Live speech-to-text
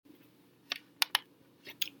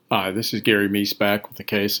Hi, this is Gary Meese back with the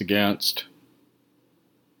case against.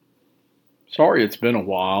 Sorry it's been a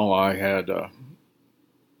while. I had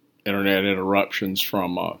internet interruptions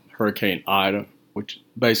from Hurricane Ida, which is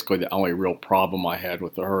basically the only real problem I had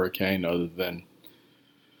with the hurricane other than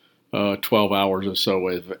 12 hours or so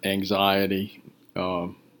of anxiety.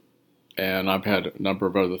 And I've had a number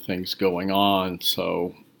of other things going on,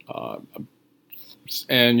 so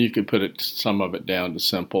and you could put some of it down to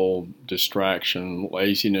simple distraction,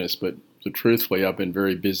 laziness, but truthfully, I've been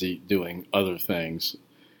very busy doing other things.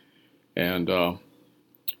 And but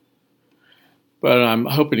I'm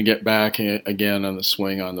hoping to get back again on the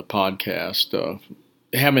swing on the podcast.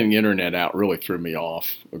 Having the internet out really threw me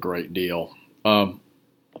off a great deal.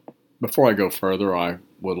 Before I go further, I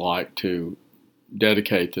would like to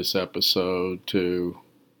dedicate this episode to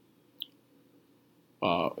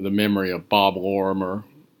the memory of Bob Lorimer,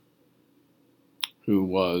 who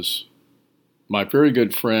was my very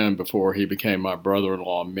good friend before he became my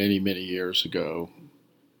brother-in-law many, many years ago.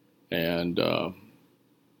 And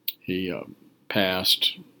he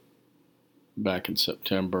passed back in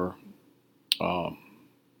September.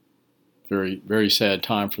 Very, very sad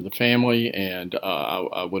time for the family, and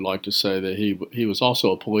I would like to say that he was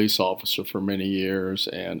also a police officer for many years,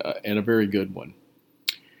 and a very good one.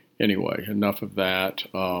 Anyway, enough of that.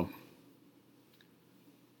 I'm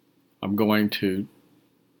going to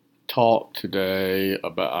talk today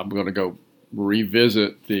about, I'm going to go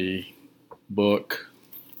revisit the book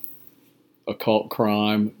Occult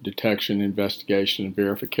Crime, Detection, Investigation, and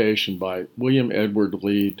Verification by William Edward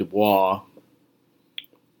Lee Dubois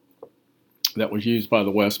that was used by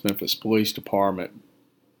the West Memphis Police Department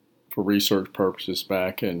for research purposes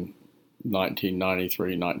back in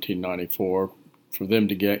 1993, 1994, for them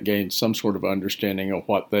to gain some sort of understanding of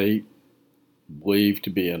what they believe to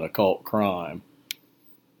be an occult crime.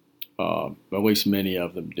 At least many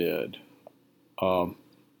of them did. I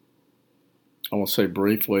want to say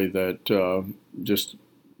briefly that just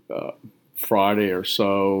Friday or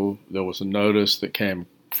so, there was a notice that came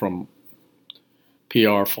from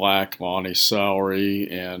PR Flack, Lonnie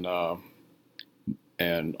Sowery,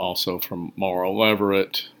 and also from Mara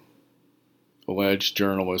Leverett, alleged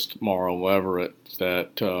journalist Mara Leverett,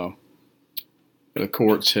 that the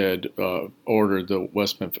courts had ordered the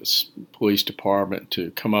West Memphis Police Department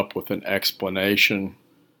to come up with an explanation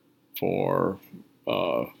for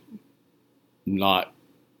not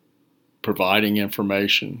providing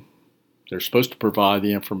information. They're supposed to provide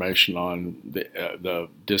the information on the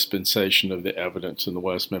dispensation of the evidence in the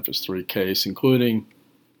West Memphis 3 case, including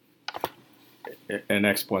an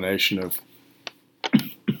explanation of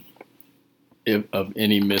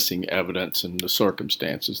any missing evidence and the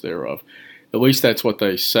circumstances thereof. At least that's what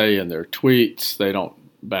they say in their tweets. They don't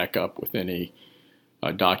back up with any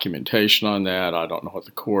documentation on that. I don't know what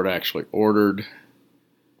the court actually ordered,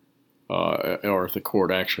 or if the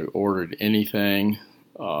court actually ordered anything.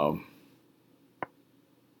 I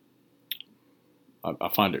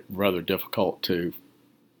find it rather difficult to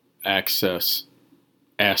access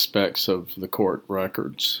aspects of the court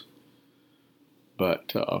records,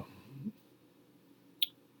 but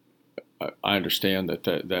I understand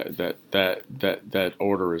that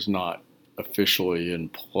order is not officially in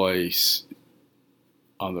place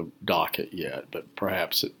on the docket yet, but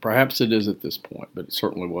perhaps it is at this point, but it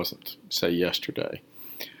certainly wasn't, say, yesterday.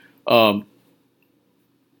 I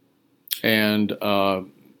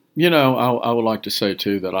would like to say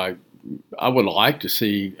too that I would like to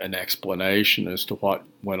see an explanation as to what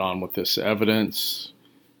went on with this evidence.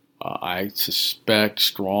 I suspect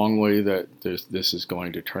strongly that this is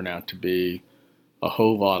going to turn out to be a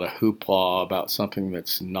whole lot of hoopla about something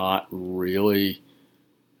that's not really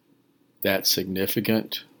that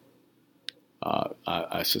significant.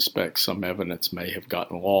 I suspect some evidence may have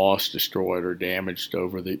gotten lost, destroyed, or damaged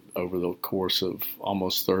over the course of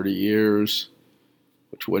almost 30 years,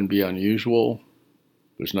 which wouldn't be unusual.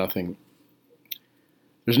 There's nothing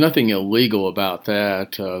illegal about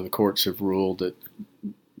that. The courts have ruled that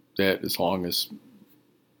as long as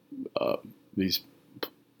these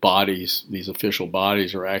official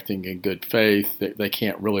bodies are acting in good faith, they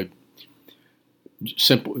can't really,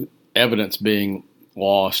 simple evidence being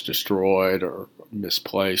lost, destroyed, or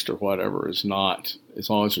misplaced or whatever is not,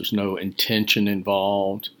 as long as there's no intention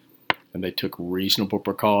involved and they took reasonable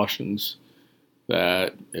precautions,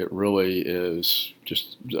 that it really is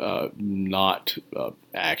just not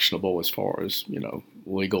actionable as far as,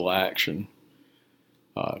 legal action.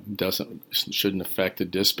 Shouldn't affect the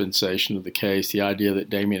dispensation of the case. The idea that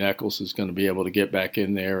Damien Echols is going to be able to get back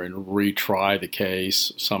in there and retry the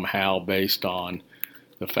case somehow based on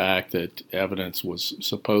the fact that evidence was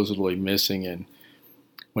supposedly missing in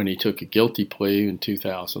when he took a guilty plea in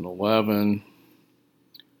 2011.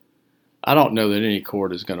 I don't know that any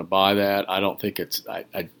court is going to buy that. I don't think it's.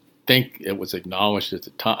 I think it was acknowledged at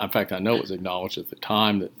the time. In fact, I know it was acknowledged at the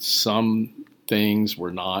time that some things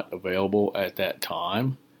were not available at that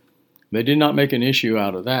time. They did not make an issue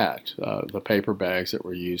out of that. The paper bags that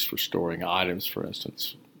were used for storing items, for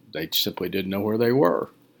instance, they simply didn't know where they were.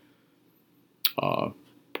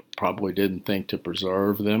 Probably didn't think to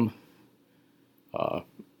preserve them.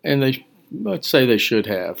 And let's say they should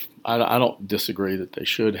have. I don't disagree that they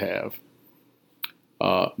should have.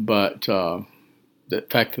 But the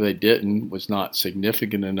fact that they didn't was not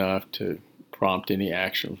significant enough to prompt any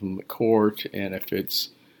action from the court. And if it's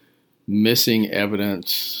missing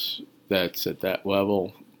evidence that's at that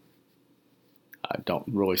level, I don't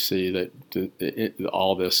really see that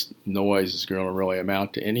all this noise is going to really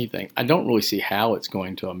amount to anything. I don't really see how it's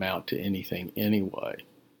going to amount to anything anyway.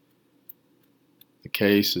 The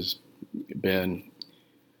case has been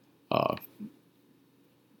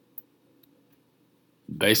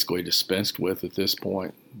basically dispensed with at this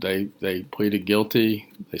point. They pleaded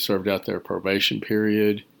guilty. They served out their probation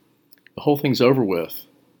period. The whole thing's over with.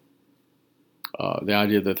 The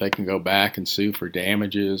idea that they can go back and sue for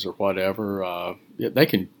damages or whatever, they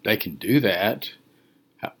can do that.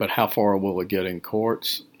 But how far will it get in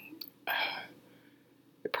courts?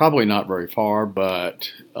 Probably not very far.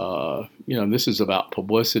 But this is about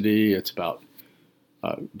publicity. It's about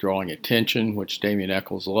drawing attention, which Damien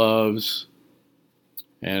Echols loves.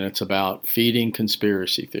 And it's about feeding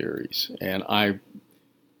conspiracy theories. And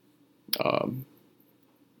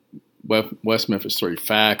West Memphis 3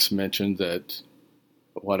 Facts mentioned that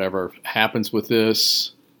whatever happens with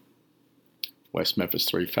this, West Memphis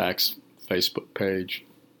 3 Facts Facebook page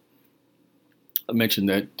mentioned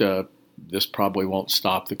that this probably won't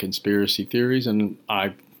stop the conspiracy theories, and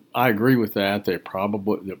I agree with that. They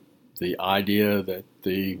probably the idea that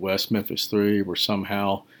the West Memphis 3 were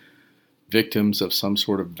somehow victims of some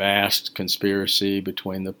sort of vast conspiracy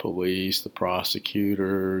between the police, the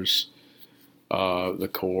prosecutors, the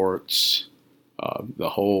courts, the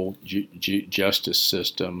whole justice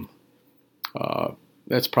system.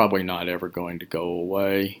 That's probably not ever going to go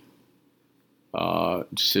away,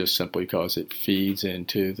 just simply because it feeds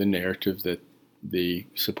into the narrative that the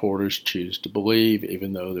supporters choose to believe,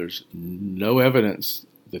 even though there's no evidence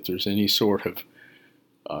that there's any sort of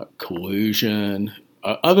collusion,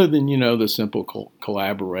 other than, the simple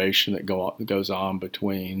collaboration that goes on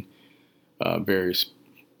between various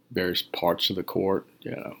parts of the court.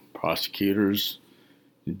 Prosecutors,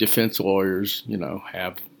 defense lawyers,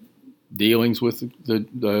 have dealings with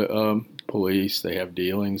the police. They have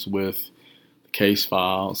dealings with the case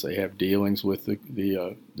files. They have dealings with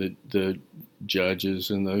the judges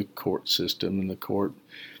and the court system and the court.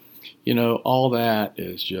 All that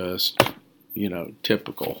is just,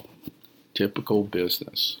 typical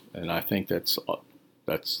business. And I think that's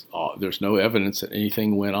there's no evidence that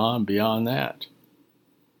anything went on beyond that.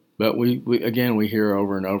 But we hear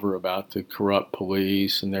over and over about the corrupt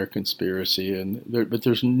police and their conspiracy, but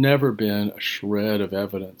there's never been a shred of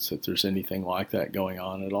evidence that there's anything like that going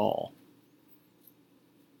on at all.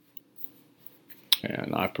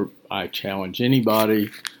 And I challenge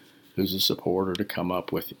anybody who's a supporter to come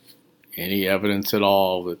up with any evidence at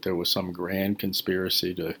all that there was some grand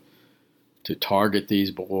conspiracy to target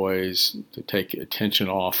these boys, to take attention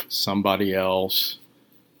off somebody else,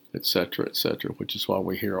 et cetera, which is what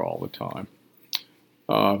we hear all the time.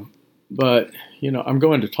 But I'm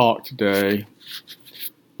going to talk today.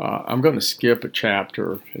 I'm going to skip a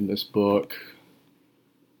chapter in this book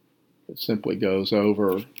that simply goes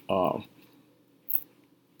over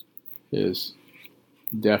his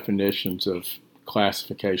definitions of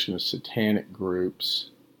classification of satanic groups.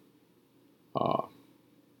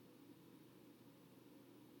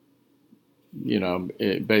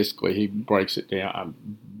 Basically he breaks it down.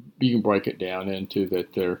 You can break it down into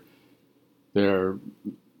that there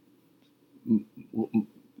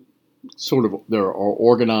are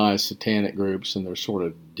organized satanic groups, and they're sort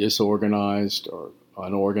of disorganized or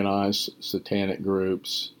unorganized satanic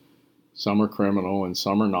groups. Some are criminal and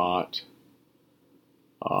some are not.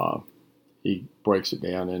 He breaks it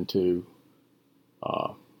down into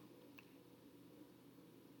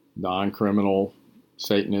non-criminal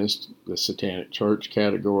Satanist, the Satanic Church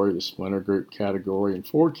category, the Splinter Group category, and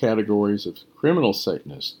 4 categories of criminal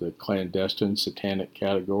Satanists: the clandestine Satanic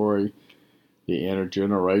category, the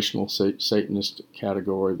intergenerational Satanist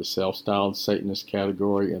category, the self-styled Satanist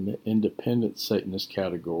category, and the independent Satanist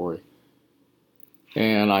category.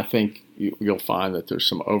 And I think you'll find that there's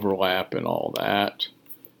some overlap in all that.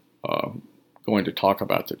 going to talk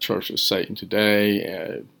about the Church of Satan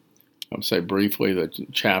today. I'll say briefly that the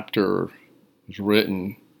chapter was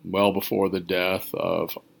written well before the death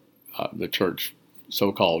of the church,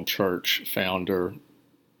 so-called church founder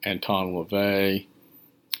Anton LaVey.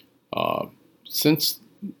 Since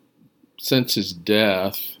his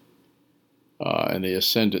death and the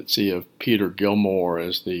ascendancy of Peter Gilmore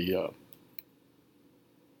as the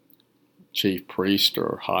chief priest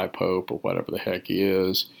or high pope or whatever the heck he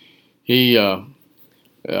is, the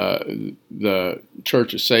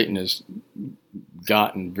Church of Satan has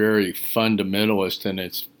gotten very fundamentalist in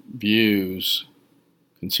its views.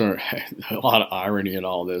 Concern a lot of irony in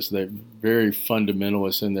all this. They're very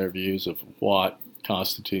fundamentalist in their views of what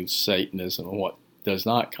constitutes Satanism and what does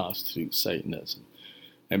not constitute Satanism.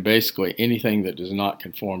 And basically anything that does not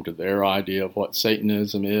conform to their idea of what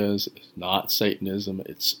Satanism is not Satanism.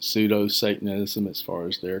 It's pseudo-Satanism as far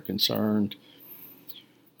as they're concerned.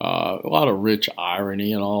 A lot of rich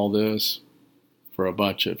irony in all this for a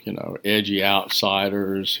bunch of, edgy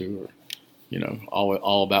outsiders who are,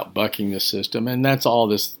 all about bucking the system. And that's all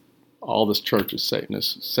this Church of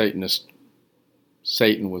Satanist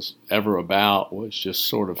Satan was ever about, was just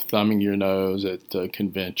sort of thumbing your nose at the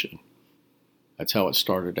convention. That's how it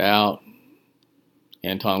started out.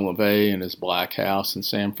 Anton LaVey and his black house in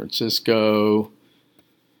San Francisco,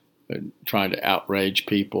 trying to outrage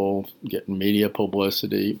people, getting media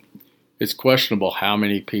publicity. It's questionable how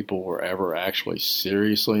many people were ever actually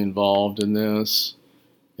seriously involved in this.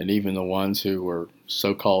 And even the ones who were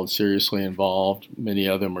so-called seriously involved, many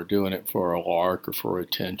of them are doing it for a lark or for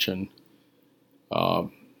attention. No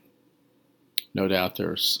doubt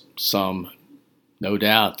there are some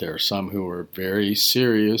who are very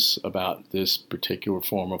serious about this particular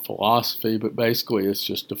form of philosophy, but basically it's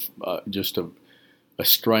just a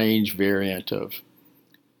strange variant of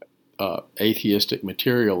atheistic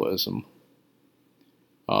materialism,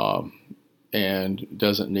 and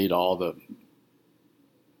doesn't need all the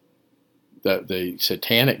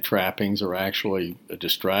satanic trappings are actually a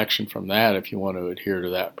distraction from that if you want to adhere to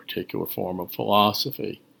that particular form of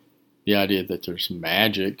philosophy. The idea that there's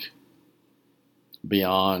magic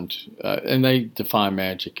beyond, and they define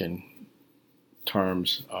magic in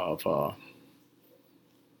terms of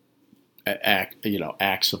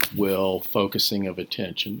acts of will, focusing of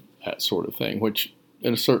attention, that sort of thing, which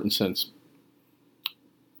in a certain sense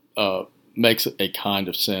makes a kind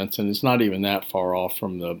of sense, and it's not even that far off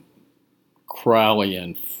from the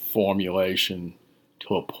Crowleyan formulation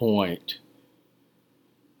to a point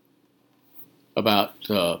about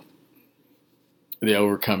the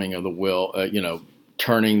overcoming of the will,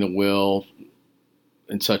 turning the will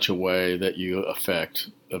in such a way that you affect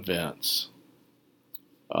events.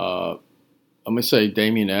 I'm going to say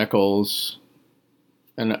Damien Eccles,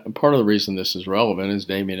 and part of the reason this is relevant is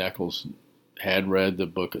Damien Eccles had read the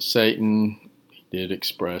Book of Satan. He did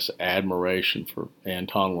express admiration for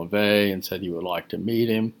Anton LaVey and said he would like to meet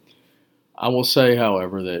him. I will say,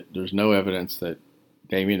 however, that there's no evidence that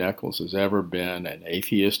Damien Eccles has ever been an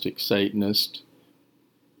atheistic Satanist.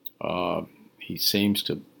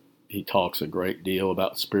 He talks a great deal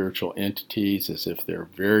about spiritual entities as if they're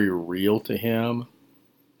very real to him,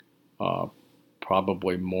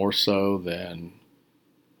 probably more so than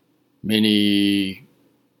many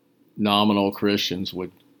nominal Christians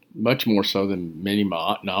would, much more so than many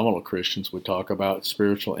nominal Christians would talk about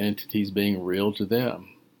spiritual entities being real to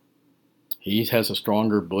them. He has a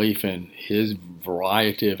stronger belief in his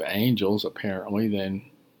variety of angels, apparently, than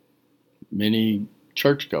many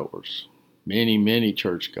churchgoers. Many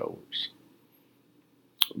churchgoers.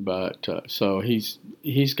 But so he's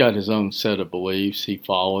got his own set of beliefs. He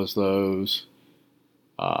follows those.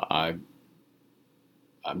 I'm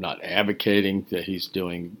not advocating that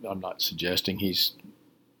I'm not suggesting he's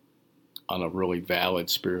on a really valid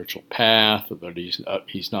spiritual path, or that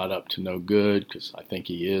he's not up to no good, because I think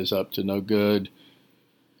he is up to no good.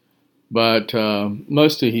 But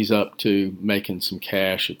mostly he's up to making some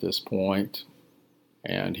cash at this point,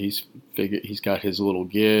 and he's got his little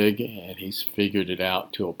gig, and he's figured it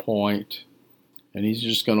out to a point, and he's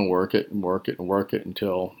just going to work it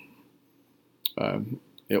until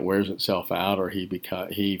it wears itself out, or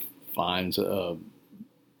he finds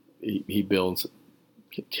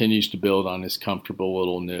continues to build on his comfortable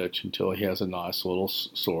little niche until he has a nice little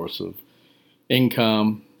source of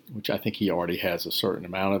income, which I think he already has a certain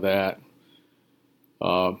amount of that.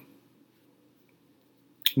 And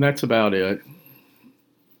that's about it.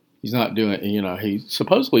 He's not doing, he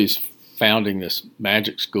supposedly is founding this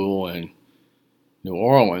magic school in New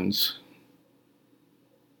Orleans,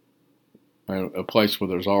 a place where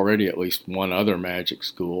there's already at least one other magic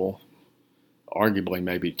school arguably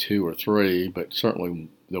maybe 2 or 3, but certainly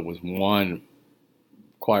there was one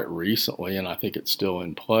quite recently, and I think it's still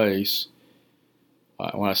in place.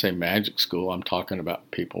 When I say magic school, I'm talking about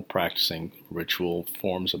people practicing ritual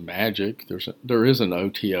forms of magic. There is an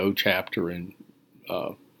OTO chapter in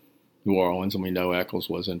New Orleans, and we know Eccles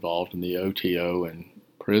was involved in the OTO in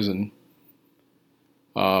prison.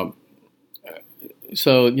 So,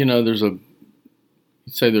 you know, there's a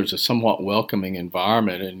somewhat welcoming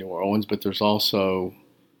environment in New Orleans, but there's also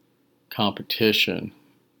competition.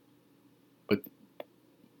 But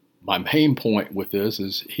my main point with this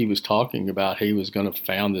is he was talking about he was going to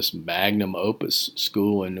found this magnum opus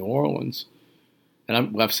school in New Orleans,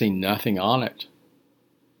 and I've seen nothing on it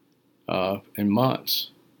in months.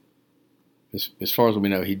 As far as we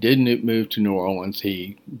know, he did move to New Orleans.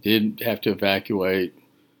 He did have to evacuate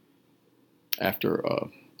after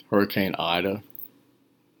Hurricane Ida.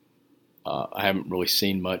 I haven't really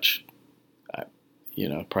seen much.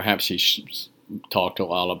 Perhaps he's talked a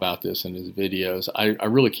lot about this in his videos. I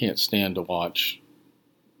really can't stand to watch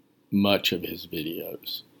much of his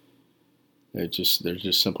videos. They're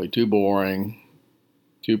just simply too boring,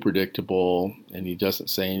 too predictable, and he doesn't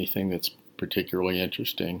say anything that's particularly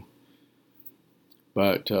interesting.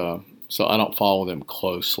 But so I don't follow them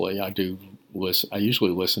closely. I do listen. I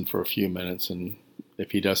usually listen for a few minutes, and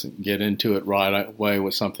if he doesn't get into it right away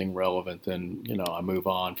with something relevant, then I move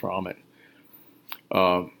on from it.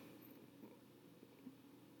 But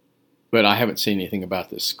I haven't seen anything about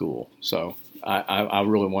this school, so I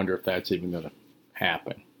really wonder if that's even going to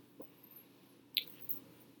happen.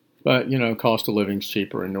 But cost of living's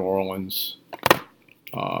cheaper in New Orleans.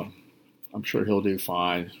 I'm sure he'll do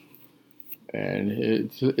fine. And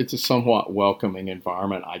it's a somewhat welcoming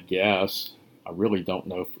environment, I guess. I really don't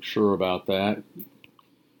know for sure about that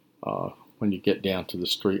when you get down to the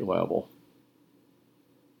street level.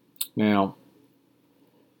 Now,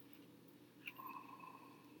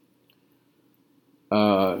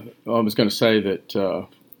 I was going to say that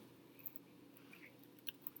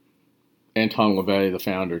Anton LaVey, the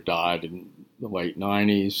founder, died in the late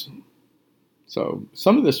 90s. So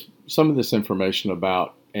some of this information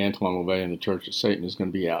about Anton LaVey and the Church of Satan is going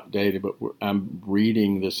to be outdated, but I'm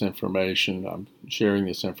reading this information, I'm sharing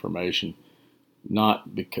this information, not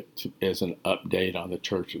as an update on the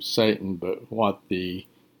Church of Satan, but what the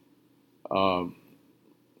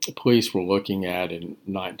police were looking at in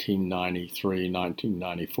 1993,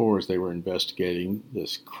 1994 as they were investigating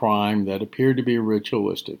this crime that appeared to be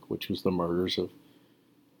ritualistic, which was the murders of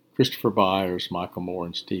Christopher Byers, Michael Moore,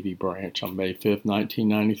 and Stevie Branch on May 5th,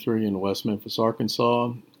 1993 in West Memphis,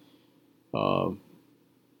 Arkansas,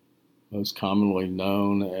 most commonly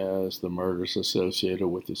known as the murders associated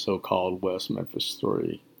with the so-called West Memphis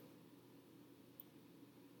Three.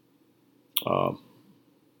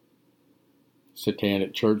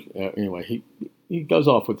 Satanic Church, anyway, he goes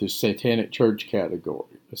off with his Satanic Church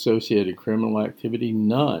category. Associated criminal activity,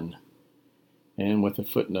 none. And with a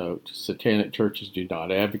footnote, Satanic churches do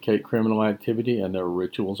not advocate criminal activity and their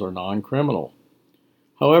rituals are non-criminal.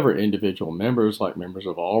 However, individual members, like members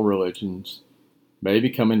of all religions, may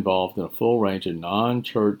become involved in a full range of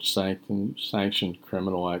non-church sanctioned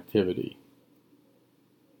criminal activity.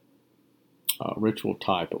 Ritual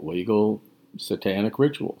type, illegal satanic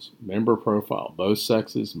rituals. Member profile, both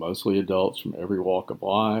sexes, mostly adults from every walk of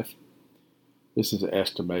life. This is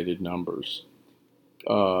estimated numbers.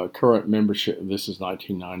 Current membership, this is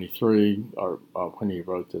 1993, or when he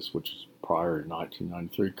wrote this, which is prior to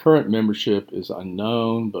 1993. Current membership is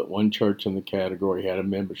unknown, but one church in the category had a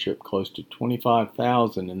membership close to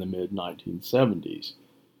 25,000 in the mid-1970s.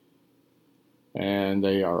 And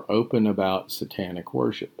they are open about satanic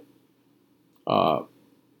worship.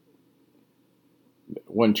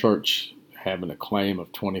 One church having a claim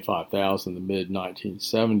of 25,000 in the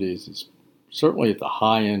mid-1970s is certainly at the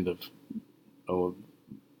high end of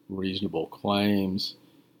reasonable claims.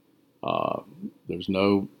 There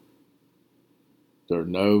are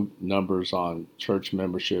no numbers on church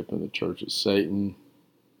membership in the Church of Satan.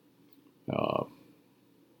 All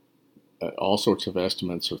sorts of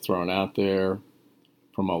estimates are thrown out there,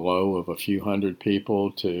 from a low of a few hundred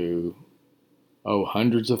people to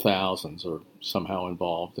hundreds of thousands are somehow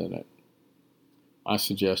involved in it. I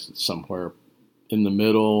suggest it's somewhere in the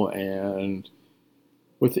middle, and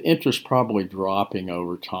with the interest probably dropping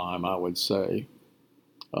over time, I would say.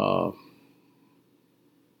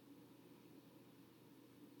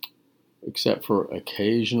 Except for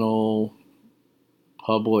occasional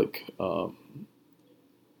public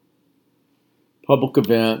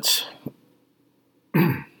events.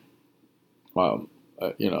 There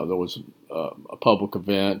was a public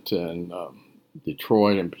event in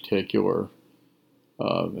Detroit in particular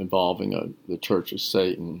involving the Church of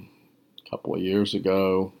Satan a couple of years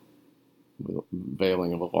ago, with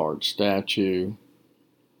unveiling of a large statue.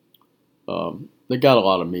 They got a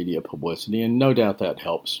lot of media publicity, and no doubt that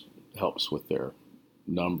helps with their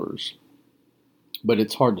numbers. But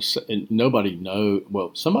it's hard to say. And nobody knows.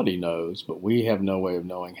 Well, somebody knows, but we have no way of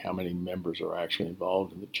knowing how many members are actually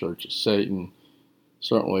involved in the Church of Satan.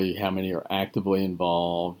 Certainly, how many are actively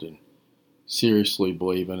involved and seriously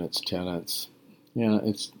believe in its tenets.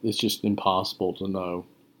 It's just impossible to know.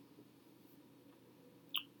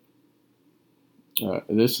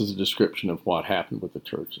 This is a description of what happened with the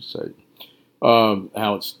Church of Satan,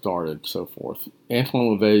 how it started, so forth. Anton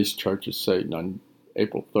LaVey's Church of Satan on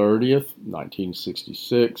April 30th,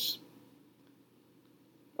 1966.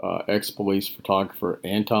 Ex-police photographer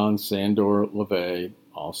Anton Sandor LaVey,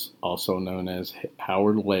 also known as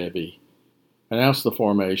Howard Levy, announced the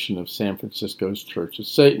formation of San Francisco's Church of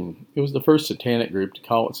Satan. It was the first satanic group to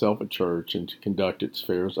call itself a church and to conduct its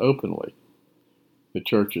affairs openly. The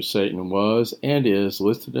Church of Satan was and is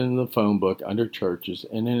listed in the phone book under churches,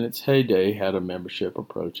 and in its heyday had a membership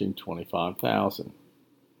approaching 25,000.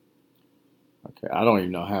 Okay, I don't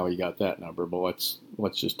even know how he got that number, but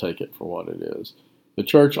let's just take it for what it is. The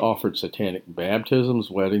church offered satanic baptisms,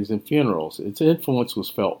 weddings, and funerals. Its influence was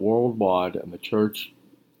felt worldwide, and the church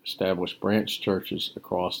established branch churches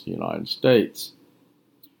across the United States.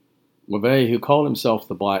 LaVey, who called himself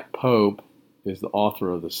the Black Pope, is the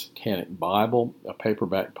author of the Satanic Bible, a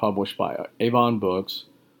paperback published by Avon Books,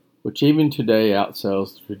 which even today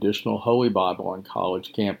outsells the traditional Holy Bible on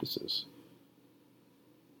college campuses.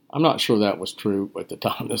 I'm not sure that was true at the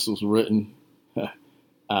time this was written.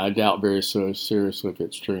 I doubt very seriously if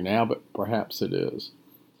it's true now, but perhaps it is.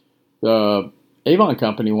 The Avon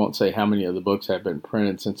Company won't say how many of the books have been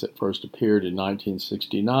printed since it first appeared in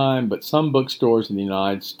 1969, but some bookstores in the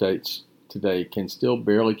United States today can still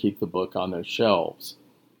barely keep the book on their shelves.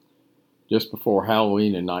 Just before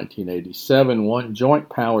Halloween in 1987, one Joint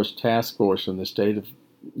Powers Task Force in the state of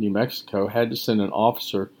New Mexico had to send an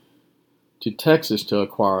officer to Texas to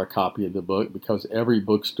acquire a copy of the book because every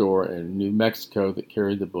bookstore in New Mexico that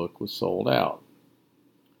carried the book was sold out.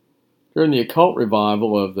 During the occult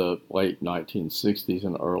revival of the late 1960s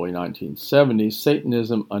and early 1970s,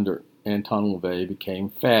 Satanism under Anton LaVey became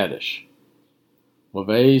faddish.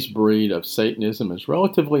 LaVey's breed of Satanism is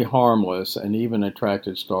relatively harmless and even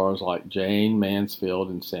attracted stars like Jane Mansfield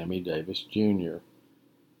and Sammy Davis Jr.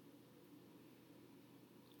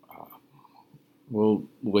 We'll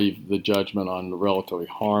leave the judgment on the relative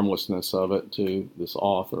harmlessness of it to this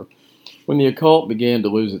author. When the occult began to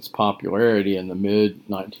lose its popularity in the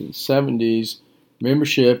mid-1970s,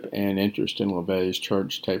 membership and interest in LaVey's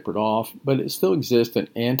church tapered off, but it still exists, and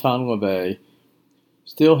Anton LaVey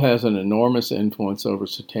still has an enormous influence over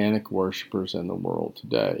satanic worshipers in the world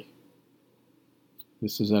today.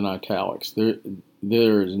 This is in italics.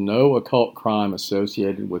 There is no occult crime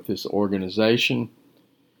associated with this organization.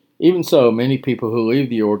 Even so, many people who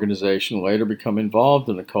leave the organization later become involved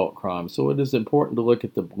in occult crime, so it is important to look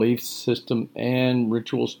at the belief system and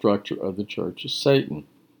ritual structure of the Church of Satan.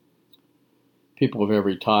 People of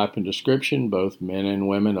every type and description, both men and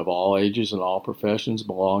women of all ages and all professions,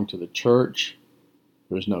 belong to the church.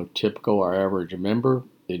 There is no typical or average member.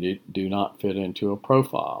 They do not fit into a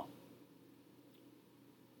profile.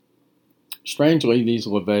 Strangely, these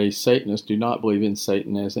LaVey Satanists do not believe in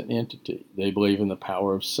Satan as an entity. They believe in the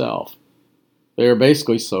power of self. They are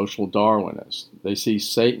basically social Darwinists. They see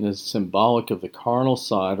Satan as symbolic of the carnal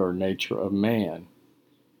side or nature of man.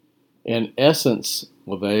 In essence,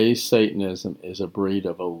 LaVey Satanism is a breed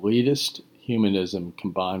of elitist humanism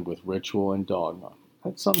combined with ritual and dogma.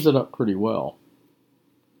 That sums it up pretty well.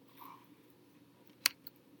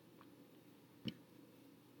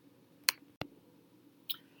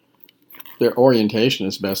 Their orientation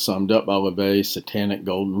is best summed up by LaVey's satanic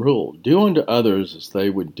golden rule. Do unto others as they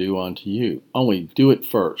would do unto you. Only do it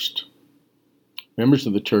first. Members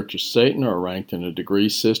of the Church of Satan are ranked in a degree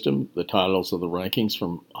system. The titles of the rankings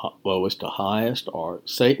from lowest to highest are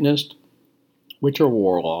Satanist, which are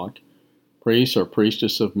warlock, priest or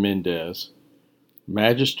priestess of Mendez,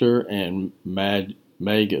 magister, and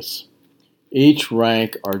magus. Each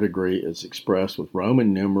rank or degree is expressed with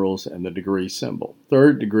Roman numerals and the degree symbol.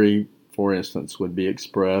 Third degree, for instance, would be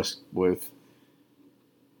expressed with,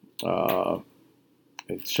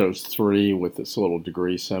 it shows 3 with this little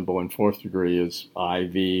degree symbol, and fourth degree is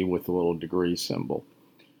IV with a little degree symbol.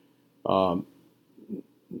 I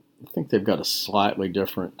think they've got a slightly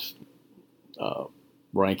different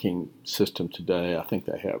ranking system today. I think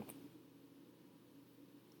they have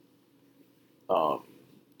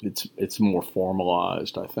it's more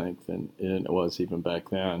formalized, I think, than it was even back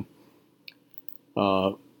then.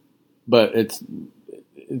 But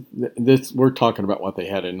this we're talking about what they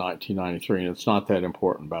had in 1993, and it's not that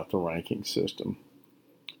important about the ranking system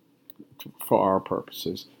for our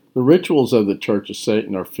purposes. The rituals of the Church of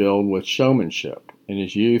Satan are filled with showmanship. In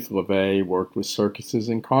his youth, LaVey worked with circuses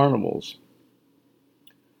and carnivals.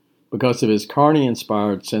 Because of his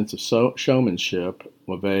carny-inspired sense of showmanship,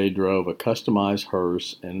 LaVey drove a customized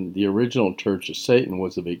hearse, and the original Church of Satan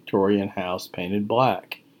was a Victorian house painted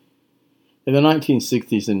black. In the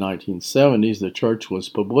 1960s and 1970s, the church was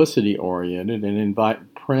publicity-oriented and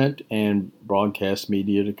invited print and broadcast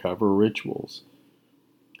media to cover rituals.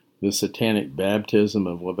 The satanic baptism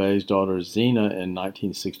of LaVey's daughter Zena in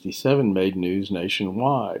 1967 made news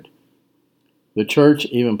nationwide. The church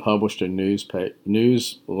even published a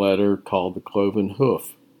newsletter called The Cloven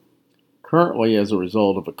Hoof. Currently, as a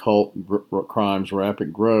result of occult crime's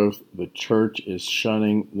rapid growth, the church is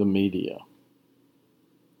shunning the media.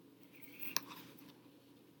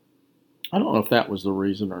 I don't know if that was the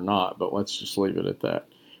reason or not, but let's just leave it at that.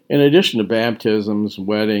 In addition to baptisms,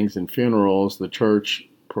 weddings, and funerals, the church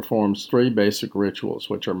performs three basic rituals,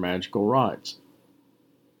 which are magical rites.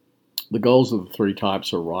 The goals of the three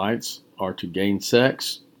types of rites are to gain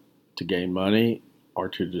sex, to gain money, or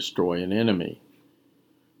to destroy an enemy.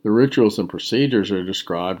 The rituals and procedures are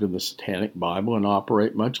described in the Satanic Bible and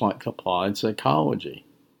operate much like applied psychology.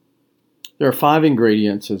 There are 5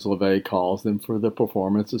 ingredients, as LaVey calls them, for the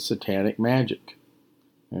performance of satanic magic.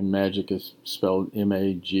 And magic is spelled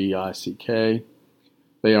M-A-G-I-C-K.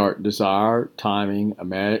 They are desire, timing,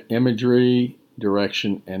 imagery,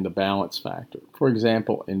 direction, and the balance factor. For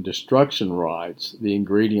example, in destruction rites, the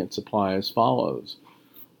ingredients apply as follows.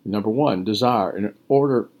 Number 1, desire.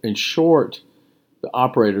 In short, the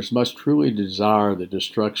operators must truly desire the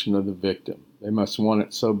destruction of the victim. They must want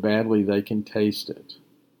it so badly they can taste it.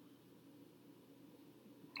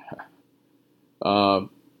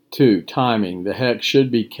 2, timing. The hex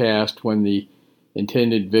should be cast when the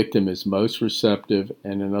intended victim is most receptive,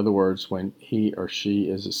 and in other words, when he or she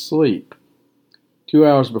is asleep. 2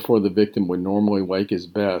 hours before the victim would normally wake is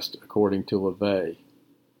best, according to LaVey.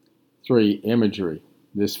 3, imagery.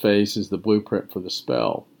 This phase is the blueprint for the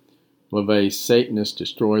spell. LaVey's Satanists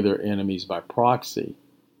destroy their enemies by proxy.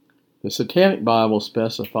 The Satanic Bible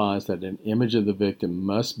specifies that an image of the victim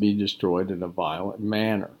must be destroyed in a violent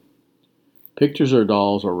manner. Pictures or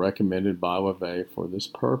dolls are recommended by LaVey for this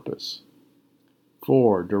purpose.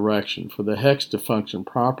 4, direction. For the hex to function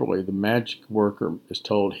properly, the magic worker is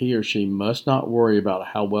told he or she must not worry about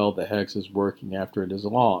how well the hex is working after it is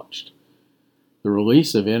launched. The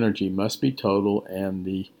release of energy must be total, and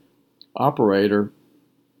then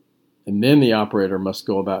the operator must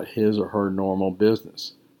go about his or her normal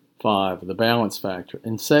business. 5, the balance factor.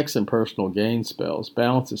 In sex and personal gain spells,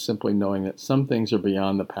 balance is simply knowing that some things are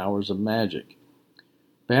beyond the powers of magic.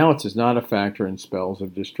 Balance is not a factor in spells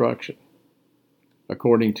of destruction.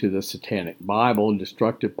 According to the Satanic Bible,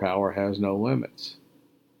 destructive power has no limits.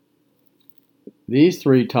 These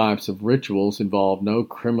 3 types of rituals involve no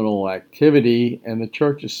criminal activity, and the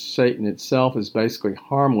Church of Satan itself is basically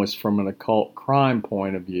harmless from an occult crime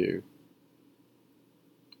point of view.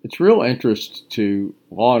 Its real interest to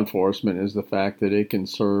law enforcement is the fact that it can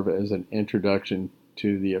serve as an introduction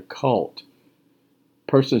to the occult.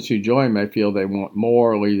 Persons who join may feel they want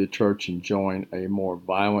more, or leave the church and join a more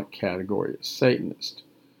violent category of Satanist.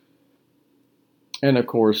 And of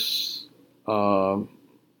course, that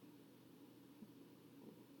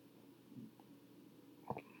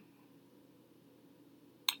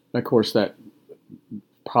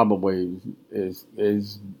probably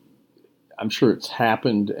is I'm sure it's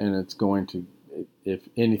happened, and it's going to, if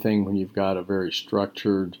anything, when you've got a very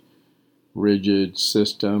structured, rigid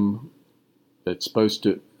system that's supposed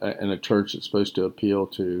to, in a church that's supposed to appeal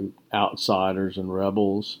to outsiders and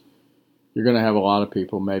rebels, you're going to have a lot of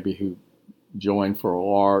people maybe who join for a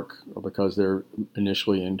lark or because they're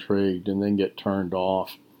initially intrigued and then get turned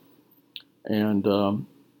off and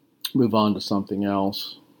move on to something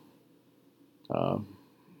else.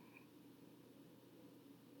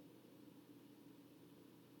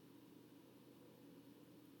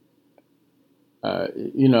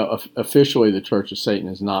 Officially, the Church of Satan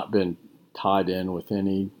has not been tied in with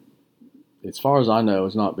any, as far as I know,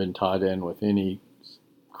 has not been tied in with any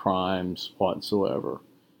crimes whatsoever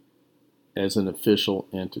as an official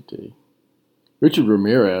entity. Richard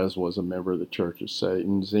Ramirez was a member of the Church of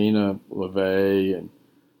Satan. Zena LaVey and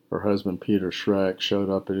her husband Peter Schreck showed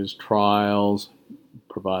up at his trials,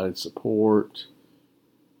 provided support.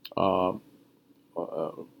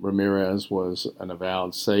 Ramirez was an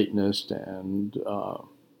avowed Satanist, and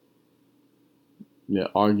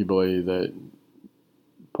arguably that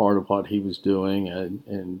part of what he was doing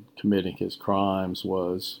and committing his crimes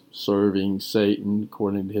was serving Satan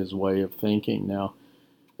according to his way of thinking. Now,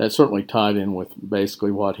 that certainly tied in with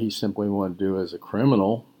basically what he simply wanted to do as a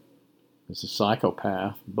criminal, as a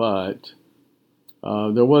psychopath, but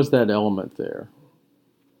there was that element there.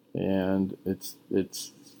 And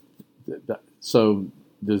so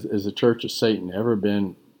has the Church of Satan ever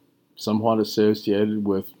been somewhat associated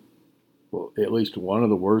with, well, at least one of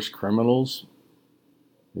the worst criminals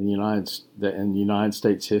in the United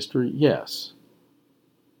States history? Yes.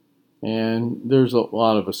 And there's a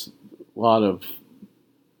lot of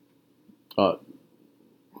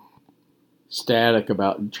static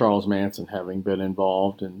about Charles Manson having been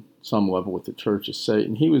involved in some level with the Church of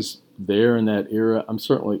Satan. He was there in that era.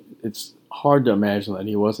 It's hard to imagine that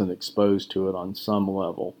he wasn't exposed to it on some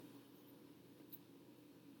level.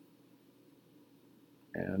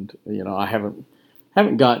 And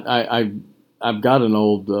I've got an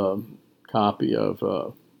old copy of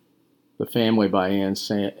The Family by Ed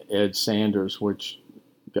Sanders, which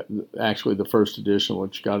actually the first edition,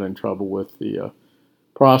 which got in trouble with the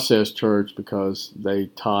Process Church because they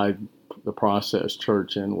tied the Process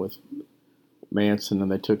Church in with Manson,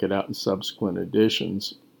 and they took it out in subsequent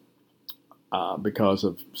editions because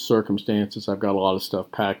of circumstances. I've got a lot of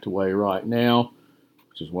stuff packed away right now,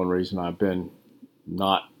 which is one reason I've been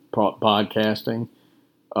not podcasting.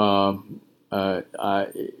 I'm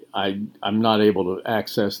not able to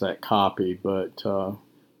access that copy, but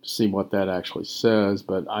see what that actually says.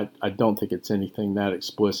 But I don't think it's anything that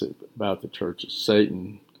explicit about the Church of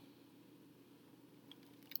Satan,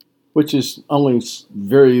 which is only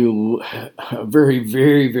very,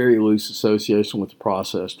 very, very loose association with the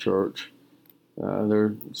Process Church.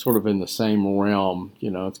 They're sort of in the same realm.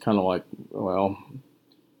 It's kind of like, well,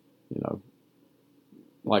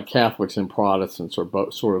 like Catholics and Protestants are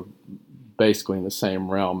both sort of basically in the same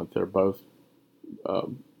realm, that they're both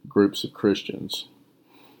groups of Christians.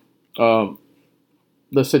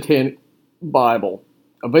 The Satanic Bible,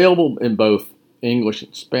 available in both English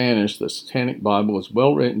and Spanish, the Satanic Bible is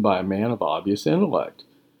well written by a man of obvious intellect.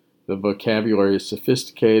 The vocabulary is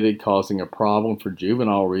sophisticated, causing a problem for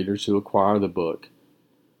juvenile readers who acquire the book.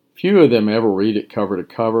 Few of them ever read it cover to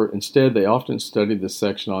cover. Instead, they often study the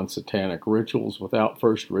section on satanic rituals without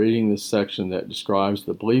first reading the section that describes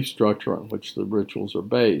the belief structure on which the rituals are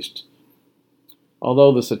based.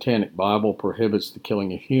 Although the Satanic Bible prohibits the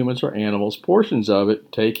killing of humans or animals, portions of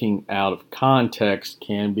it, taken out of context,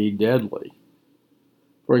 can be deadly.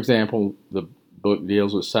 For example, the book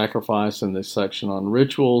deals with sacrifice in the section on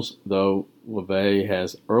rituals, though LaVey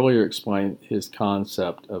has earlier explained his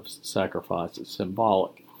concept of sacrifice as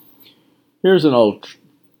symbolic. Here's an old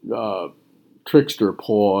trickster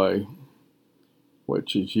ploy,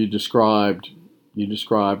 which is you describe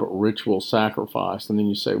ritual sacrifice, and then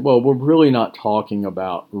you say, well, we're really not talking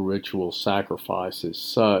about ritual sacrifice as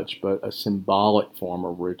such, but a symbolic form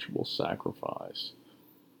of ritual sacrifice.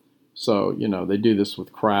 So, they do this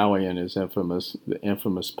with Crowley in his the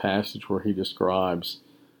infamous passage where he describes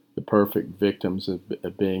the perfect victims of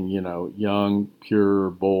being, young, pure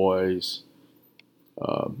boys,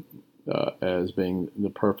 as being the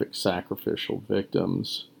perfect sacrificial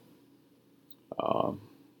victims. And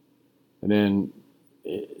then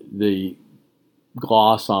the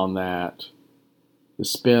gloss on that, the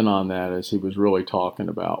spin on that, is he was really talking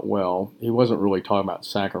about, well, he wasn't really talking about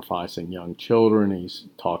sacrificing young children. He's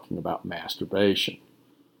talking about masturbation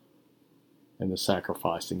and the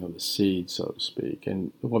sacrificing of the seed, so to speak.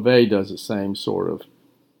 And LaVey does the same sort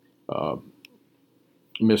of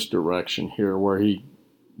misdirection here, where he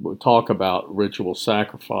will talk about ritual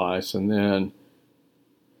sacrifice and then,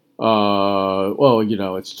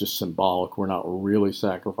 it's just symbolic. We're not really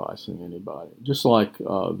sacrificing anybody. Just like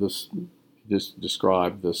just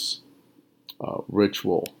described this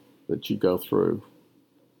ritual that you go through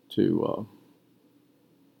to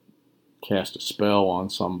cast a spell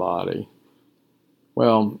on somebody.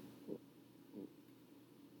 Well,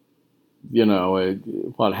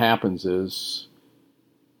 what happens is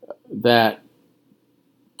that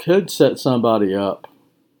could set somebody up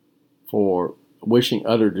for wishing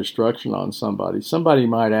utter destruction on somebody. Somebody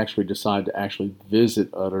might actually decide to actually visit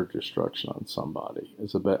utter destruction on somebody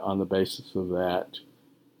on the basis of that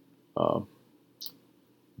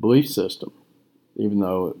belief system, even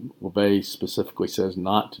though LaVey specifically says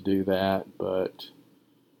not to do that. But,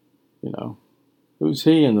 who's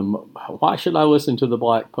he? Why should I listen to the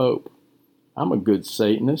Black Pope? I'm a good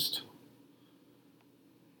Satanist.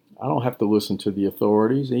 I don't have to listen to the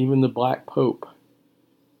authorities, even the Black Pope,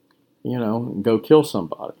 and go kill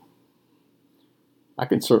somebody. I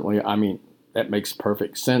can certainly, that makes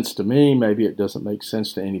perfect sense to me. Maybe it doesn't make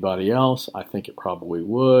sense to anybody else. I think it probably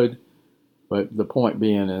would. But the point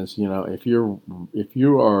being is, if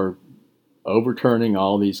you are overturning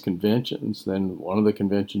all these conventions, then one of the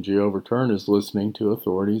conventions you overturn is listening to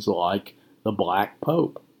authorities like the Black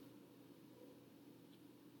Pope.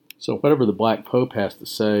 So whatever the Black Pope has to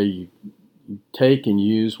say, you take and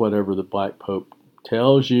use whatever the Black Pope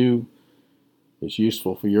tells you is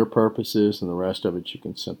useful for your purposes, and the rest of it you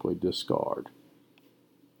can simply discard.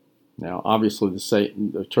 Now, obviously,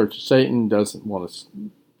 the Church of Satan doesn't want to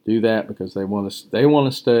do that because they want to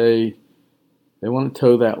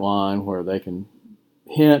toe that line where they can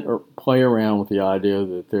hint or play around with the idea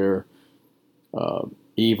that they're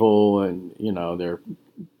evil and they're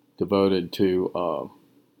devoted to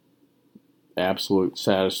absolute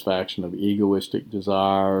satisfaction of egoistic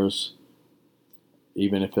desires,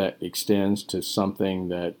 even if that extends to something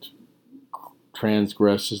that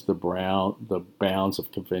transgresses the bounds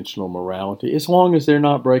of conventional morality, as long as they're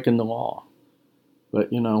not breaking the law. But,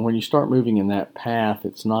 when you start moving in that path,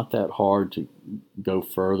 it's not that hard to go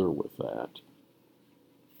further with that.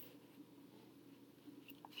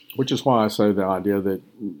 Which is why I say the idea that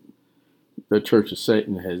the Church of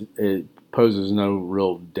Satan it poses no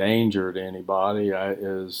real danger to anybody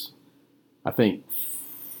is, I think,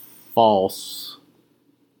 false.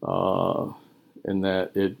 In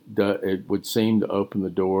that it would seem to open the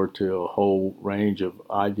door to a whole range of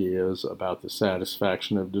ideas about the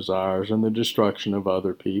satisfaction of desires and the destruction of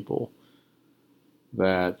other people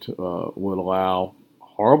that would allow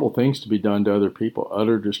horrible things to be done to other people,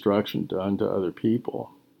 utter destruction done to other people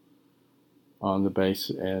on the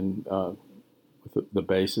basis with the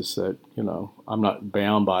basis that I'm not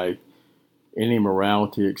bound by any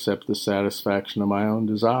morality except the satisfaction of my own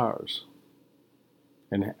desires.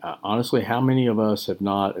 And honestly, how many of us have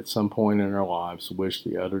not, at some point in our lives, wished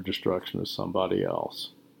the utter destruction of somebody else?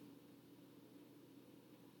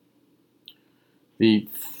 The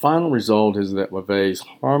final result is that LaVey's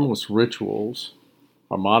harmless rituals,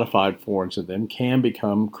 or modified forms of them, can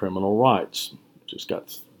become criminal rights. He just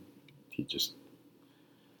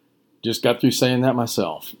got through saying that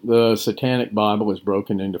myself. The Satanic Bible is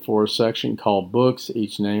broken into 4 sections called books,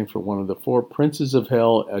 each named for one of the 4 princes of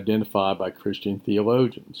hell identified by Christian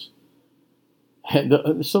theologians. And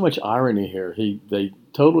there's so much irony here. They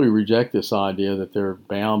totally reject this idea that they're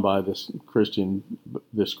bound by this Christian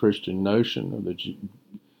notion,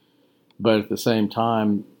 but at the same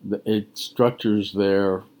time, it structures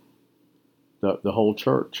the whole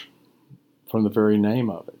church from the very name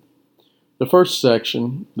of it. The first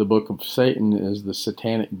section, the Book of Satan, is the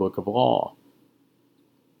Satanic Book of Law.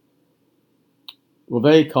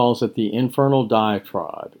 LaVey calls it the Infernal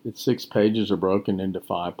Diatribe. Its 6 pages are broken into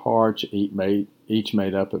 5 parts, each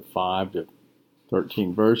made up of 5 to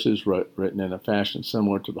 13 verses, written in a fashion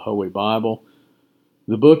similar to the Holy Bible.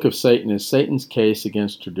 The Book of Satan is Satan's case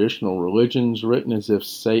against traditional religions, written as if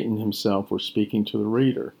Satan himself were speaking to the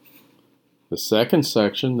reader. The second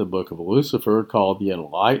section, the Book of Lucifer, called the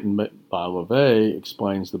Enlightenment by LaVey,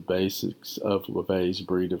 explains the basics of LaVey's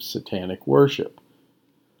breed of satanic worship.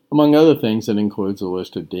 Among other things, it includes a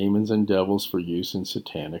list of demons and devils for use in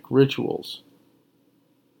satanic rituals.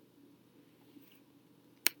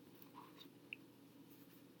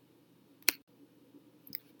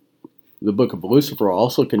 The Book of Lucifer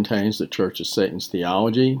also contains the Church of Satan's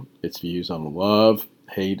theology, its views on love,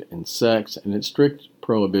 hate, and sex, and its strict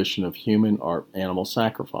prohibition of human or animal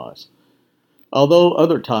sacrifice. Although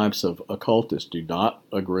other types of occultists do not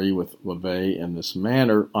agree with LaVey in this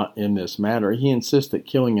matter, he insists that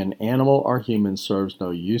killing an animal or human serves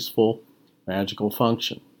no useful magical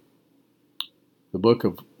function. The Book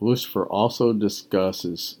of Lucifer also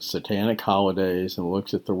discusses satanic holidays and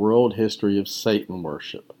looks at the world history of Satan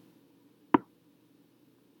worship.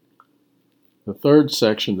 The third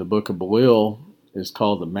section, the Book of Belial, is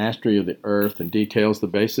called The Mastery of the Earth and details the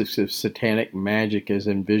basics of satanic magic as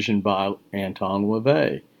envisioned by Anton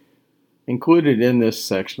LaVey. Included in this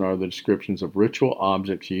section are the descriptions of ritual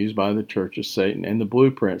objects used by the Church of Satan and the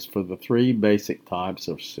blueprints for the 3 basic types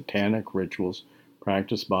of satanic rituals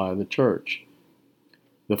practiced by the Church.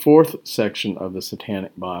 The 4th section of the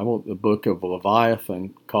Satanic Bible, the Book of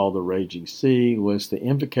Leviathan, called the Raging Sea, lists the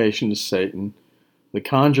invocation to Satan, the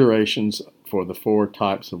conjurations for the 4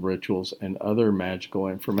 types of rituals, and other magical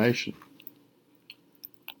information.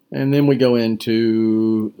 And then we go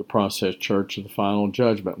into the Process Church of the Final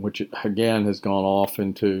Judgment, which again has gone off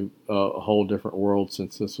into a whole different world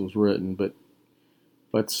since this was written. But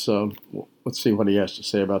let's see what he has to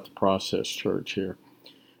say about the Process Church here.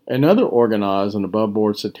 Another organized and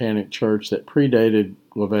above-board satanic church that predated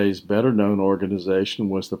LaVey's better-known organization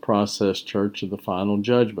was the Process Church of the Final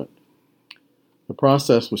Judgment. The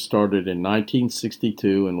process was started in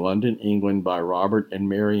 1962 in London, England by Robert and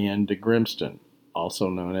Mary Ann de Grimston, also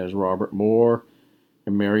known as Robert Moore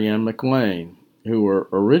and Mary Ann McLean, who were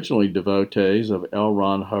originally devotees of L.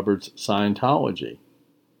 Ron Hubbard's Scientology.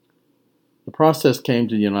 The process came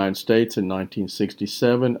to the United States in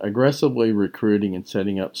 1967, aggressively recruiting and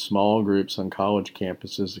setting up small groups on college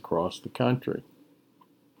campuses across the country.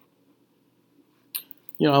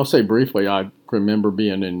 I'll say briefly, I remember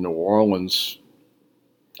being in New Orleans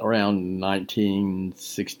around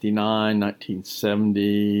 1969,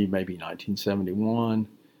 1970, maybe 1971,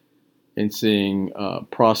 and seeing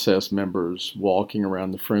process members walking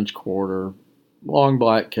around the French Quarter, long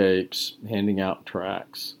black capes, handing out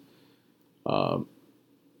tracts.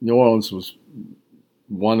 New Orleans was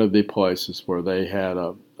one of the places where they had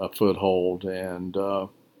a foothold, and I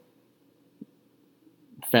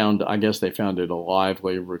guess they found it a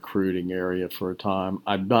lively recruiting area for a time.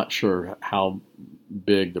 I'm not sure how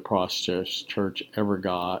big the Process Church ever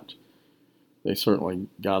got. They certainly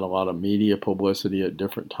got a lot of media publicity at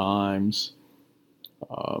different times,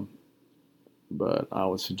 but I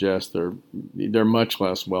would suggest they're much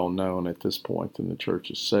less well known at this point than the Church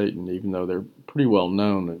of Satan, even though they're pretty well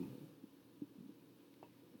known, and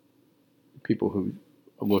people who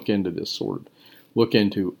look into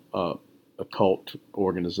occult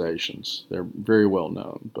organizations, they're very well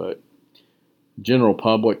known. But general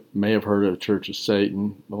public may have heard of the Church of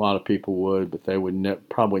Satan. A lot of people would, but they would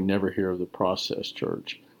probably never hear of the Process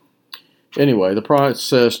Church. Anyway, the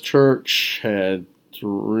Process Church had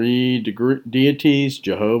three deities: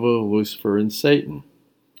 Jehovah, Lucifer, and Satan.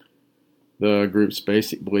 The group's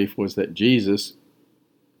basic belief was that Jesus,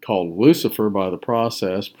 called Lucifer by the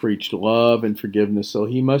process, preached love and forgiveness, so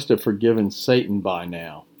he must have forgiven Satan by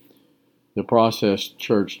now. The Process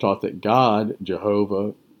Church taught that God,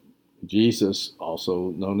 Jehovah, Jesus,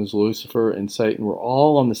 also known as Lucifer, and Satan were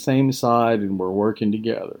all on the same side and were working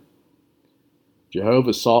together.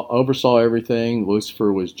 Jehovah oversaw everything,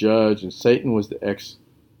 Lucifer was judge, and Satan was the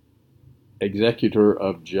executor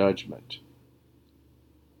of judgment.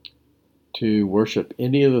 To worship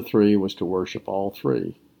any of the three was to worship all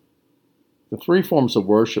three. The three forms of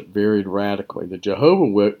worship varied radically, the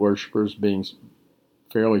Jehovah worshippers being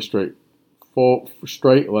fairly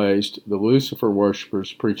straight-laced, the Lucifer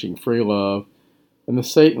worshippers preaching free love, and the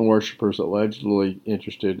Satan worshippers allegedly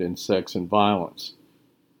interested in sex and violence.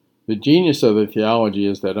 The genius of the theology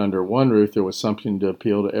is that under one roof there was something to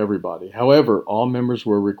appeal to everybody. However, all members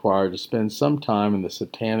were required to spend some time in the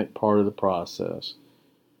satanic part of the process,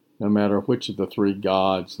 no matter which of the three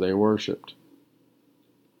gods they worshipped.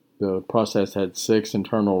 The process had 6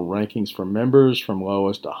 internal rankings for members, from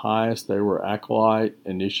lowest to highest. They were acolyte,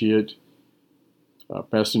 initiate,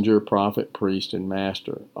 messenger, prophet, priest, and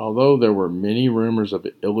master. Although there were many rumors of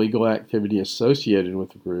illegal activity associated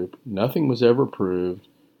with the group, nothing was ever proved,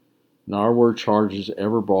 nor were charges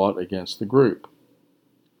ever brought against the group.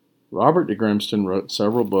 Robert de Grimston wrote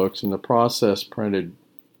several books, and the process printed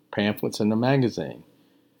pamphlets in a magazine.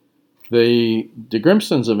 The de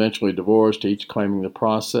Grimstons eventually divorced, each claiming the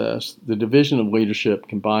process. The division of leadership,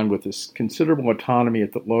 combined with this considerable autonomy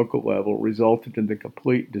at the local level, resulted in the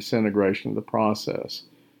complete disintegration of the process.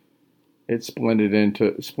 It splintered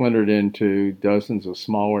into dozens of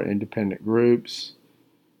smaller independent groups.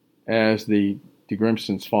 As the de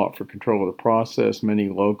Grimstons fought for control of the process, many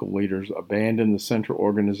local leaders abandoned the central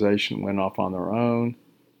organization and went off on their own.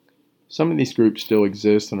 Some of these groups still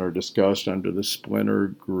exist and are discussed under the splinter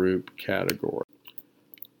group category.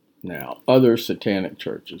 Now, other satanic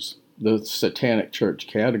churches. The satanic church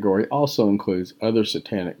category also includes other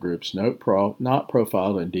satanic groups not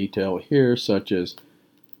profiled in detail here, such as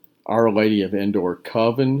Our Lady of Endor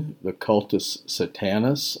Coven, the Cultus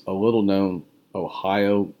Satanus, a little-known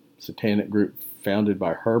Ohio satanic group founded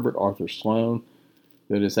by Herbert Arthur Sloan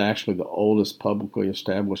that is actually the oldest publicly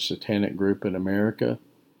established satanic group in America,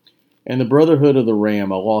 and the Brotherhood of the Ram,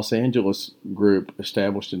 a Los Angeles group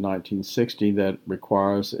established in 1960 that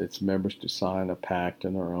requires its members to sign a pact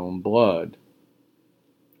in their own blood.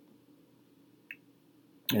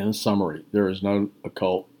 In summary, there is no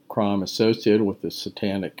occult crime associated with the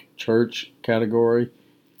satanic church category.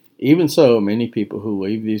 Even so, many people who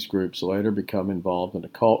leave these groups later become involved in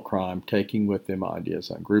occult crime, taking with them ideas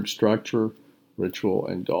on group structure, ritual,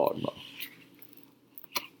 and dogma.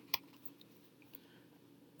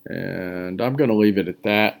 And I'm going to leave it at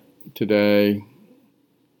that today.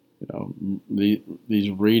 These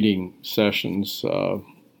reading sessions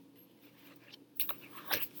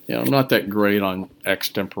I'm not that great on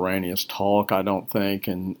extemporaneous talk, I don't think,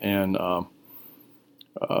 and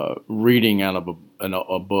reading out of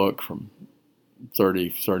a book from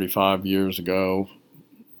 35 years ago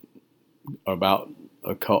about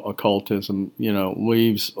occultism,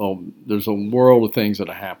 leaves, there's a world of things that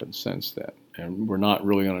have happened since then, and we're not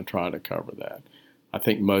really going to try to cover that. I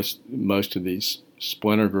think most of these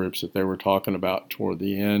splinter groups that they were talking about toward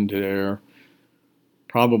the end there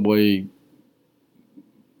probably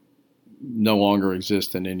no longer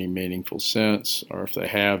exist in any meaningful sense, or if they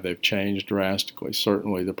have, they've changed drastically.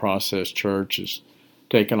 Certainly the Process Church has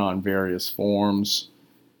taken on various forms,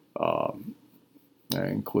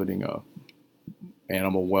 including a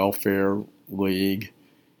animal welfare league,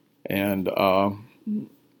 and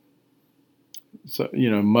so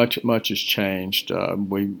much has changed.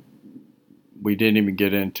 We didn't even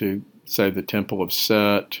get into, say, the Temple of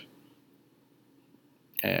Set,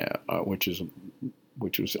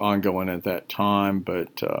 which was ongoing at that time,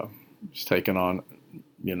 but it's taken on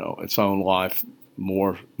its own life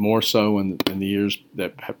more so in the years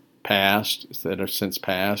that have passed, that have since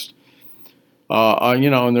passed.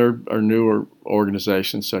 And there are newer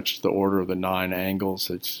organizations such as the Order of the Nine Angles.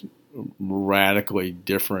 It's radically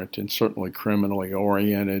different and certainly criminally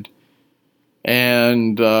oriented.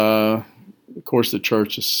 And, of course, the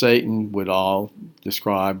Church of Satan would all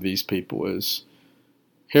describe these people as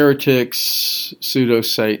heretics,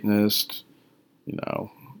 pseudo-Satanists,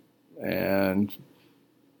 and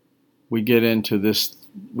we get into this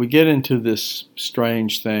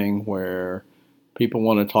strange thing where people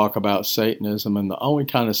want to talk about Satanism, and the only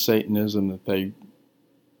kind of Satanism that they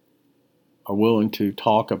are willing to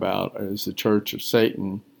talk about is the Church of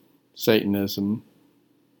Satanism,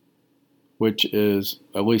 which is,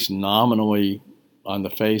 at least nominally on the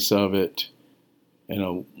face of it, in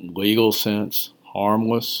a legal sense,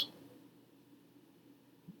 harmless,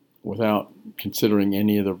 without considering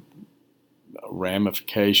any of the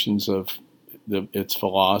ramifications of its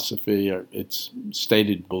philosophy or its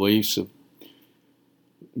stated beliefs of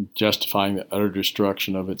justifying the utter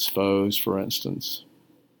destruction of its foes, for instance,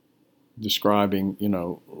 describing,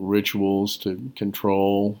 rituals to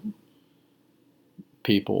control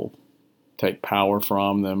people, take power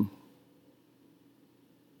from them,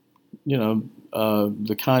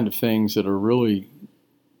 the kind of things that are really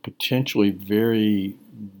potentially very,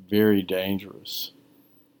 very dangerous.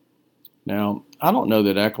 Now, I don't know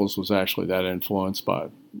that Eccles was actually that influenced by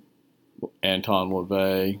Anton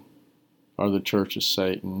LaVey or the Church of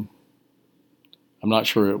Satan. I'm not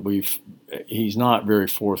sure he's not very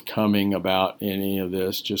forthcoming about any of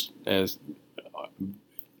this, just as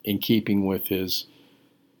in keeping with his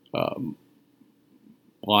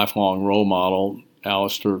lifelong role model,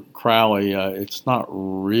 Aleister Crowley. It's not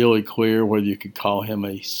really clear whether you could call him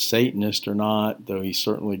a Satanist or not, though he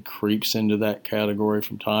certainly creeps into that category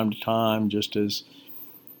from time to time, just as,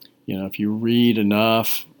 if you read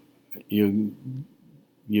enough, you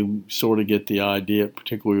sort of get the idea,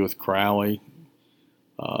 particularly with Crowley,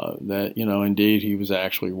 that, indeed he was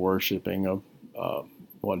actually worshiping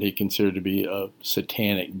what he considered to be a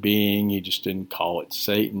satanic being. He just didn't call it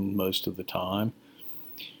Satan most of the time.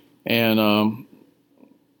 And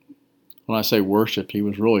when I say worship, he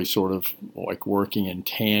was really sort of like working in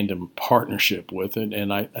tandem partnership with it.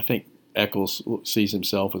 And I think Eccles sees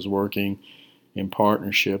himself as working in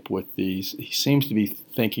partnership with these. He seems to be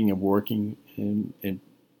thinking of working in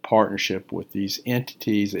partnership with these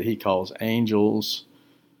entities that he calls angels.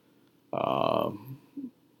 Some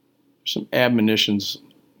admonitions,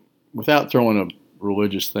 without throwing a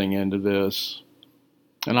religious thing into this,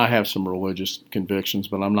 and I have some religious convictions,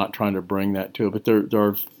 but I'm not trying to bring that to it. But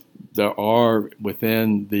there are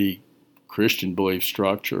within the Christian belief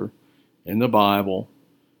structure in the Bible,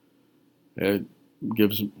 it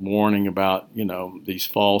gives warning about these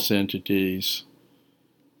false entities,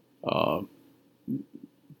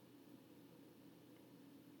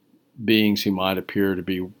 beings who might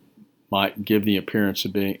give the appearance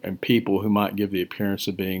of being, and people who might give the appearance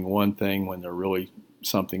of being one thing when they're really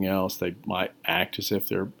something else. They might act as if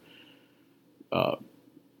they're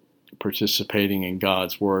participating in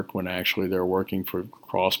God's work when actually they're working for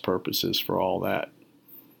cross purposes for all that.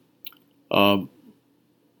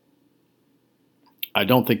 I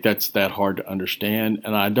don't think that's that hard to understand,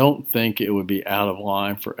 and I don't think it would be out of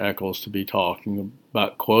line for Eccles to be talking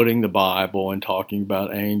about quoting the Bible and talking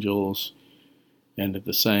about angels, and at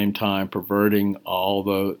the same time perverting all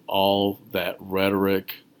that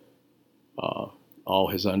rhetoric, all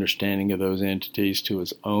his understanding of those entities to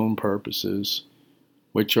his own purposes,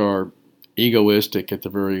 which are egoistic at the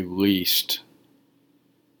very least,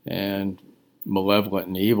 and malevolent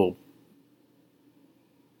and evil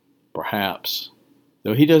perhaps,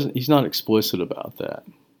 though he's not explicit about that.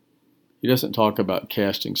 He doesn't talk about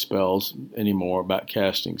casting spells anymore, about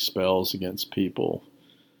casting spells against people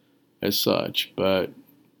as such, but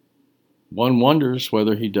one wonders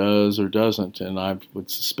whether he does or doesn't, and I would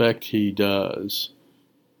suspect he does.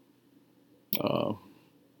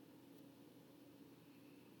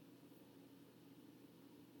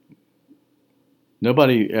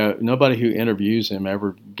 Nobody who interviews him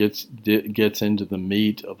ever gets into the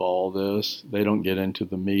meat of all this. They don't get into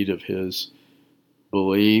the meat of his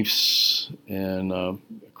beliefs in a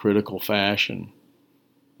critical fashion.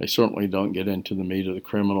 They certainly don't get into the meat of the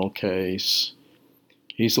criminal case.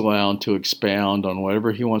 He's allowed to expound on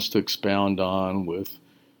whatever he wants to expound on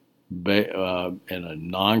in a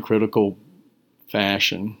non-critical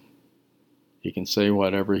fashion. He can say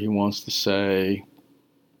whatever he wants to say,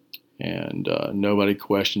 and nobody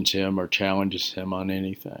questions him or challenges him on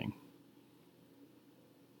anything.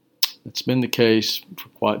 It's been the case for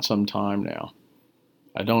quite some time now.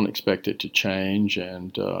 I don't expect it to change,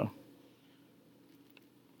 and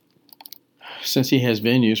since he has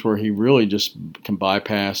venues where he really just can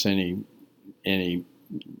bypass any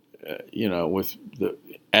with the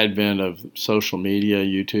advent of social media,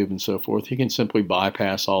 YouTube and so forth, he can simply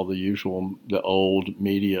bypass all the old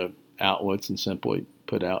media outlets and simply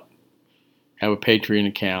have a Patreon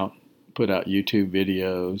account, put out YouTube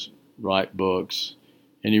videos, write books,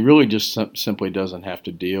 and he really just simply doesn't have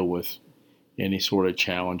to deal with any sort of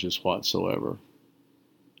challenges whatsoever.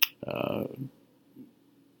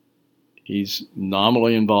 He's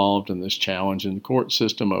nominally involved in this challenge in the court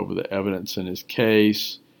system over the evidence in his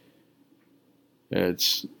case.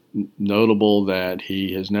 It's notable that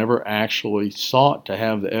he has never actually sought to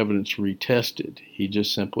have the evidence retested. He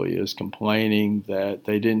just simply is complaining that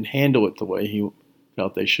they didn't handle it the way he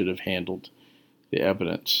felt they should have handled the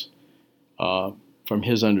evidence from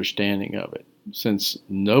his understanding of it. Since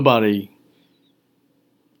nobody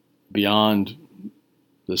beyond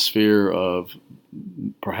the sphere of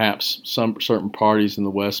perhaps some certain parties in the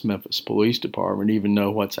West Memphis Police Department even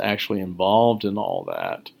know what's actually involved in all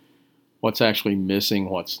that, what's actually missing,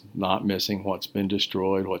 what's not missing, what's been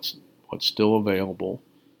destroyed, what's still available,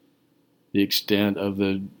 the extent of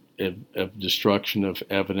the destruction of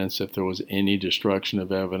evidence, if there was any destruction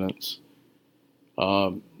of evidence.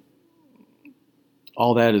 All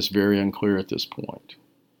that is very unclear at this point.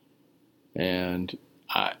 And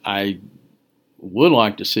I would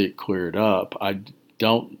like to see it cleared up. I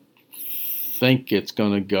don't think it's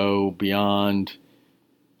going to go beyond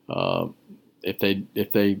if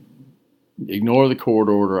they ignore the court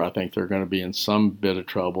order. I think they're going to be in some bit of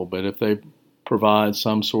trouble. But if they provide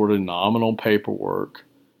some sort of nominal paperwork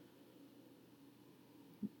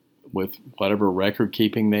with whatever record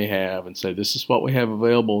keeping they have and say this is what we have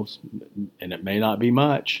available, and it may not be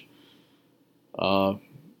much,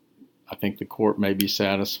 I think the court may be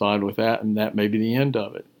satisfied with that, and that may be the end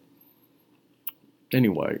of it.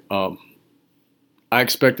 Anyway, I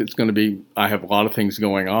expect it's going to be, I have a lot of things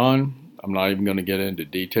going on. I'm not even going to get into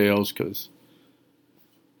details because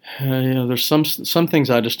there's some things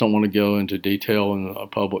I just don't want to go into detail in a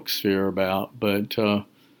public sphere about, but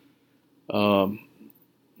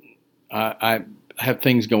I have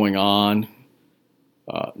things going on,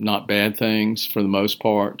 not bad things for the most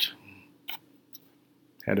part.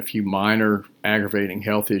 Had a few minor aggravating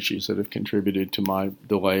health issues that have contributed to my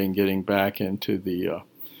delay in getting back into the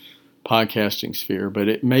podcasting sphere, but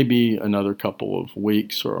it may be another couple of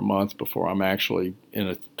weeks or a month before I'm actually in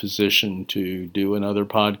a position to do another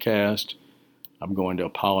podcast. I'm going to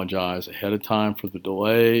apologize ahead of time for the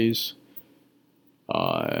delays,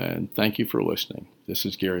 and thank you for listening. This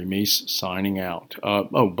is Gary Meese signing out.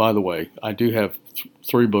 By the way, I do have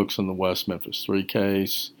 3 books on the West Memphis 3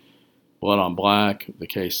 case. Blood on Black, the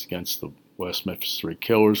case against the West Memphis 3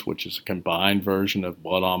 killers, which is a combined version of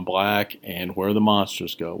Blood on Black and Where the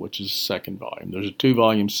Monsters Go, which is the second volume. There's a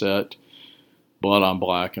 2-volume set, Blood on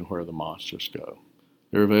Black and Where the Monsters Go.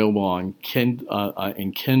 They're available on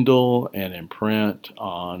in Kindle and in print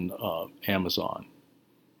on Amazon.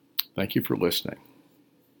 Thank you for listening.